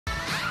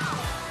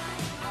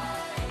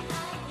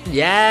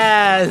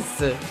Yes!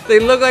 They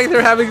look like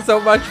they're having so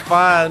much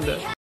fun.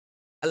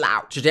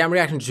 Allow. Today I'm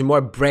reacting to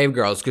more Brave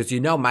Girls because you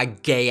know my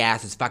gay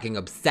ass is fucking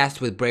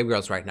obsessed with Brave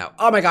Girls right now.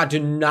 Oh my god, do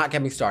not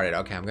get me started.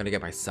 Okay, I'm gonna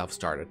get myself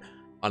started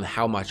on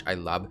how much I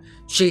love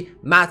She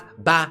Mat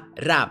Ba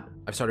Ram.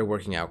 I've started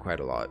working out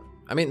quite a lot.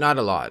 I mean, not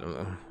a lot.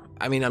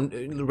 I mean,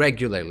 I'm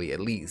regularly at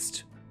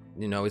least.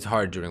 You know, it's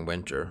hard during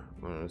winter.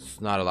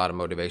 It's not a lot of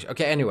motivation.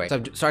 Okay, anyway, so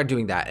I've started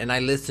doing that and I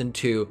listen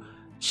to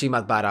She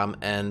Mat Ba Ram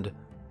and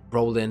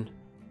Rollin'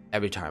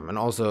 every time. And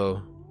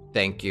also,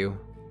 Thank You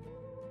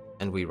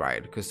and We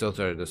Ride, because those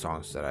are the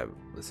songs that I've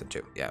listened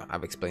to. Yeah,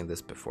 I've explained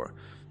this before.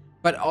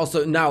 But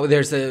also now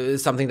there's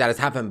something that has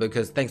happened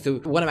because thanks to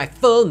one of my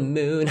full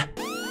moon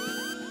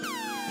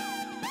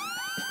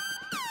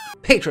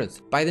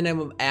patrons by the name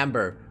of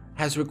Amber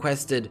has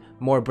requested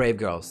more Brave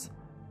Girls.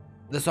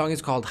 The song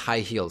is called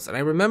High Heels. And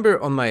I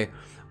remember on when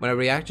I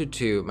reacted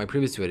to my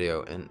previous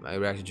video and I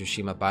reacted to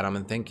She Mat Ba Ram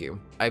and Thank You,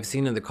 I've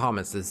seen in the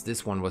comments that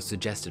this one was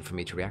suggested for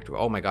me to react to.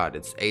 Oh my god,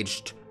 it's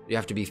aged. You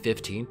have to be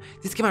 15.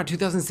 This came out in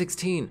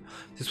 2016.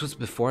 This was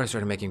before I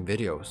started making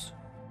videos.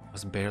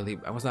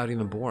 I was not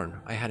even born.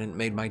 I hadn't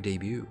made my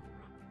debut.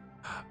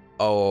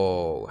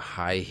 Oh,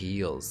 high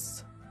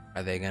heels.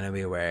 Are they gonna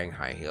be wearing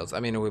high heels?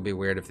 I mean, it would be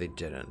weird if they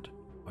didn't.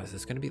 Was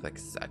this gonna be like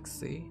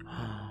sexy?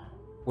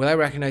 Will I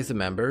recognize the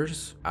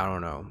members? I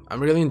don't know.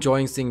 I'm really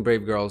enjoying seeing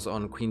Brave Girls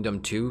on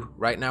Queendom 2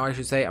 right now, I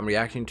should say. I'm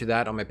reacting to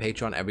that on my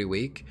Patreon every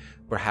week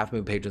for half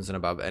moon patrons and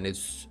above, and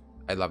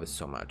I love it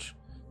so much.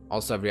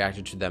 Also, I've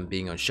reacted to them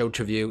being on Show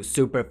Treview,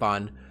 super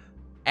fun,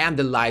 and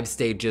the live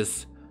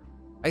stages.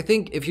 I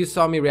think if you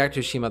saw me react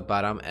to She Mat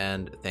Ba Ram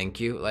and Thank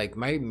You, like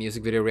my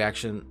music video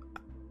reaction,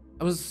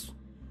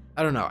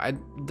 I don't know, I'd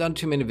done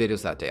too many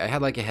videos that day. I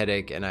had like a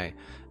headache and I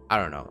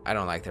don't know, I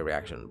don't like the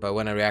reaction. But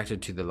when I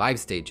reacted to the live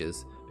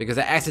stages, because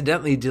I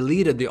accidentally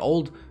deleted the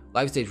old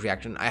live stage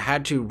reaction, I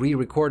had to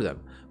re-record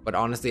them. But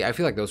honestly, I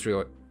feel like those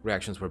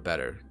reactions were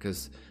better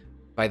because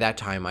by that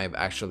time I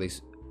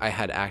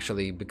had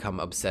actually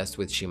become obsessed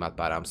with She Mat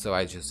Ba Ram, so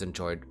I just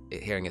enjoyed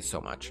hearing it so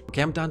much.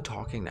 Okay, I'm done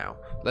talking now.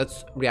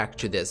 Let's react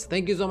to this.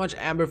 Thank you so much,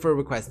 Amber, for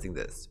requesting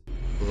this.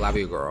 Love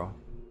you, girl.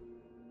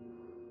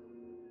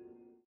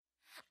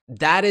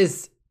 That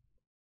is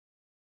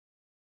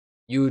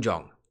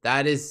Yoo-jung.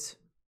 That is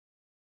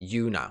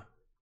Yuna.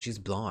 She's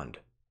blonde.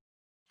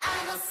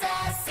 I'm a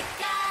sassy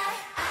guy.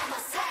 I'm a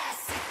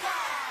sassy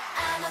guy.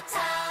 I'm a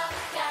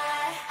tough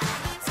guy.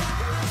 I'm a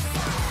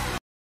tough guy.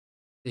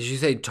 Did you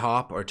say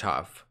top or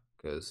tough?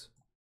 Because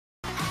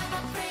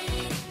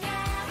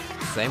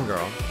same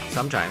girl,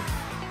 sometime.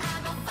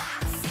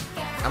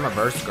 I'm a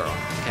verse girl.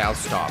 Okay, I'll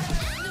stop.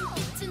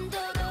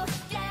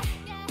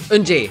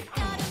 Eunji.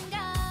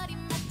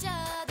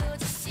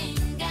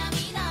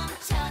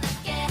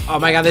 Oh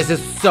my god, this is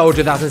so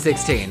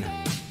 2016.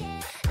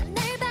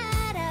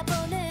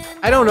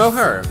 I don't know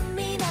her.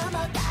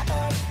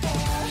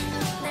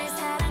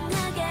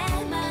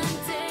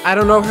 I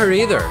don't know her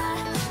either.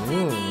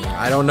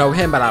 I don't know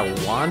him, but I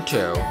want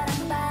to.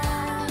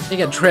 He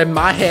can trim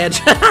my head.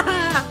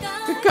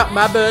 Cut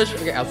my bush.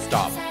 Okay, I'll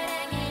stop.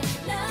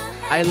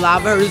 I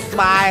love her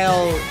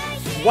smile.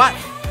 What?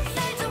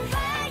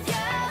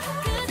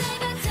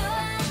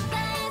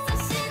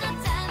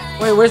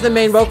 Wait, where's the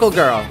main vocal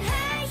girl?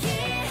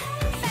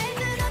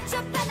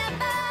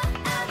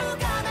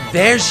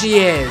 There she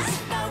is.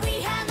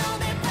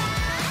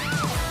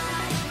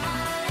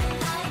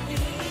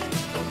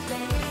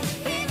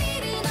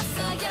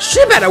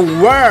 She better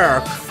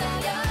work.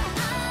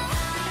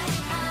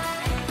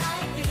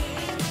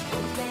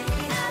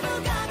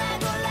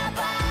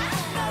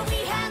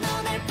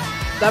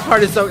 That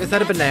part is so. Is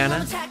that a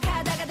banana?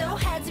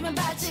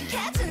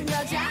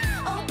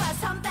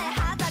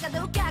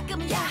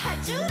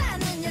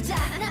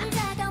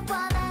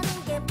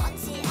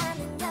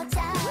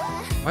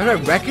 Why do I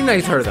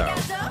recognize her though?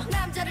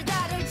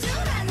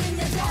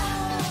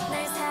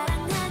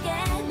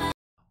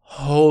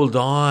 Hold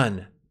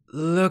on.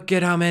 Look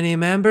at how many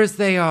members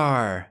they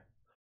are.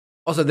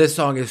 Also, this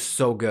song is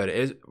so good.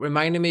 It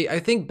reminded me, I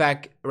think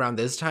back around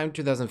this time,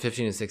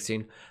 2015 and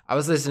 16, I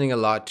was listening a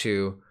lot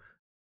to,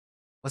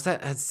 what's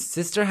that?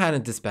 Sister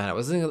hadn't disbanded. I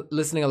was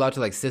listening a lot to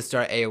like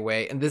Sister,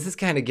 AOA, and this is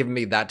kind of giving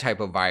me that type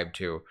of vibe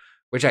too,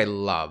 which I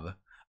love.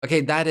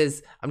 Okay, that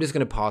is, I'm just going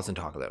to pause and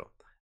talk a little.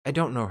 I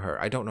don't know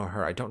her. I don't know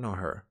her. I don't know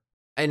her.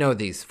 I know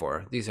these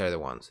four. These are the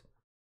ones.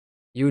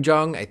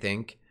 Yoo-jung, I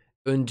think.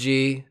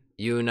 Eunji,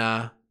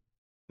 Yuna,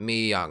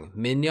 Mi-young.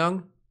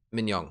 Min-young?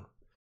 Min-young.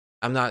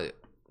 I'm not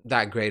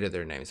that great at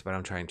their names, but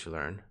I'm trying to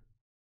learn.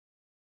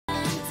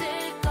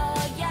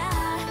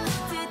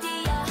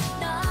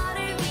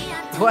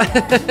 What?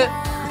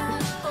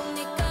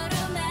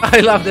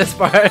 I love this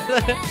part.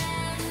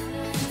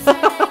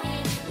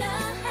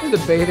 The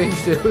bathing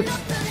suits.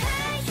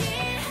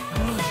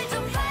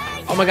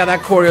 Oh my god, that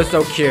choreo is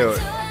so cute.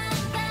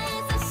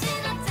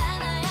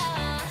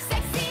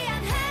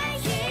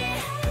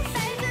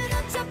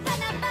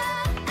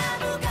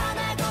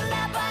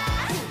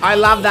 I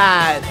love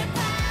that.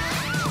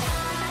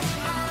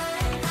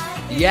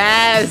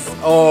 Yes.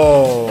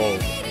 Oh.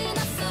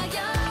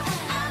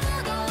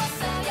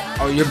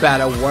 Oh, you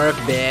better work,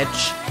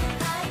 bitch.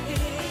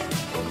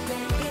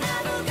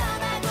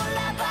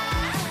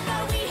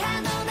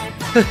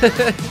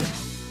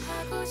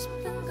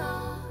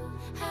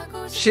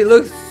 She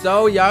looks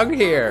so young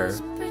here.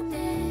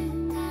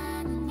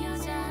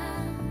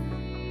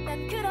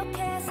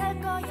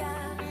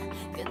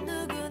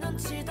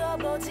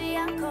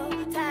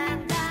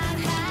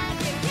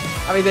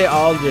 I mean, they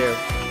all do.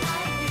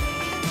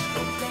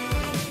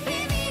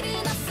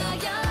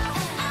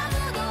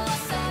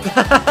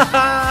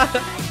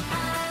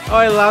 Oh,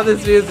 I love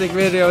this music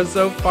video. It's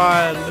so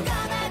fun.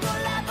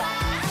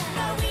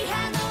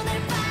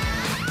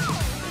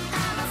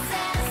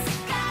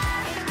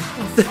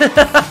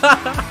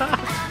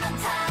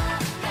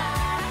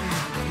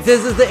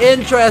 This is the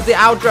intro as the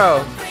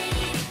outro.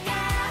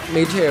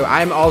 Me too.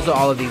 I'm also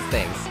all of these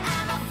things.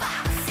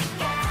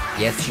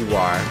 Yes, you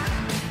are.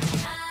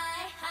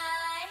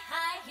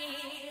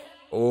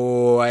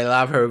 Oh, I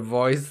love her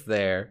voice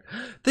there.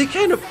 They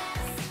kind of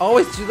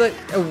always do like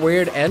a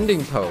weird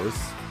ending pose.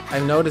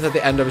 I've noticed at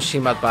the end of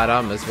Shimat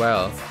Baram as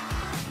well.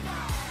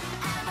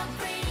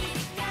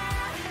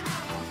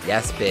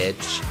 Yes,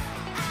 bitch.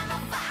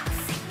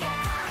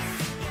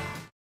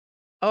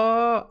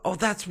 Oh,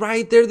 that's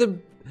right. They're the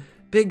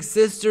big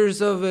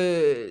sisters of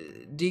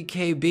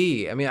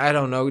DKB. I mean, I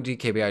don't know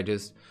DKB. I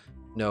just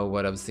know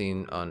what I've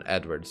seen on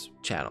Edward's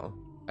channel.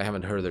 I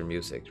haven't heard their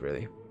music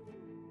really.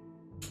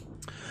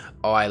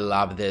 Oh, I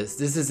love this.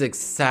 This is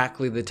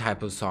exactly the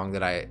type of song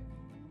that I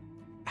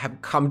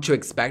have come to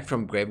expect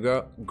from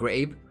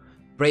bravegirls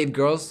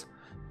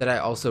that I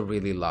also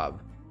really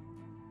love.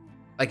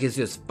 Like, it's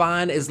just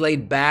fun, it's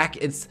laid back,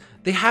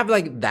 they have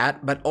like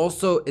that, but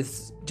also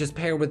it's just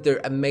paired with their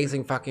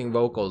amazing fucking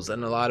vocals,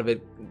 and a lot of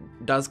it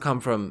does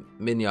come from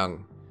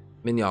Minyoung,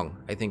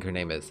 I think her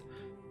name is.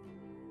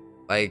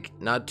 Like,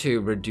 not to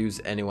reduce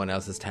anyone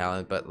else's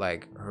talent, but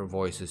like her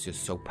voice is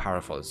just so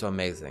powerful, it's so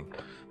amazing.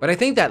 But I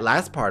think that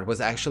last part was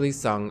actually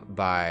sung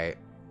by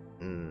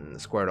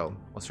Squirtle,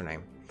 what's her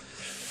name?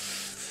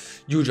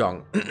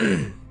 Yujong,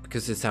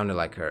 because it sounded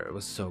like her. It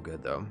was so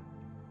good though.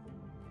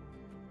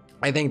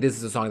 I think this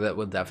is a song that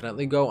will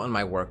definitely go on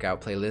my workout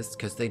playlist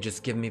because they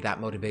just give me that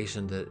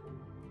motivation that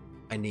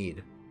I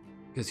need.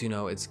 Because, you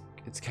know, it's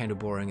kind of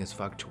boring as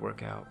fuck to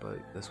work out, but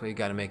that's why you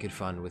gotta make it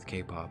fun with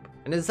K-pop.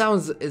 And it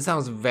sounds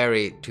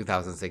very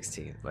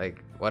 2016,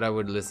 like what I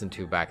would listen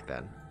to back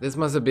then. This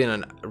must have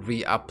been a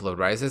re-upload,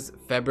 right? It says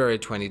February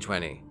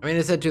 2020. I mean,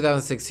 it said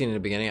 2016 in the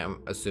beginning.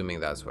 I'm assuming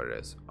that's what it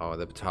is. Oh,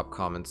 the top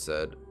comment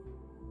said,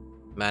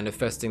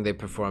 manifesting they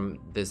perform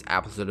this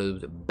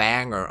absolute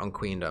banger on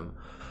Queendom.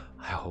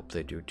 I hope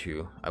they do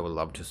too. I would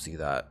love to see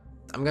that.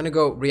 I'm gonna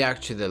go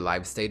react to the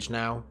live stage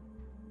now,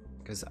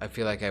 because I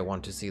feel like I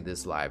want to see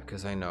this live,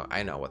 because I know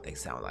what they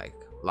sound like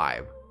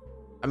live.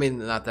 I mean,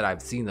 not that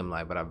I've seen them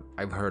live, but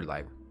I've heard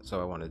live, so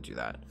I want to do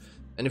that.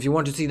 And if you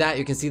want to see that,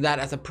 you can see that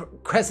as a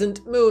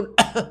Crescent Moon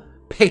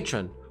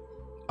patron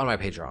on my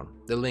Patreon.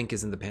 The link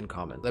is in the pinned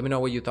comment. Let me know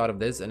what you thought of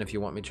this, and if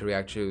you want me to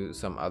react to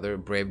some other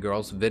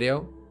bravegirls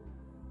video,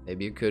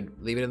 maybe you could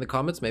leave it in the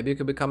comments. Maybe you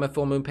could become a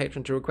full moon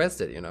patron to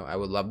request it. You know, I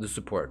would love the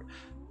support.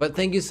 But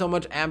thank you so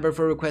much, Amber,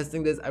 for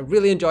requesting this. I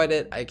really enjoyed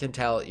it. I can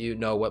tell you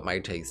know what my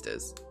taste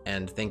is.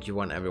 And thank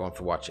you everyone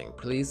for watching.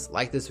 Please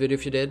like this video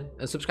if you did,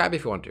 and subscribe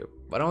if you want to.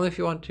 But only if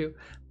you want to.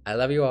 I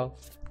love you all.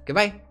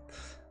 Goodbye.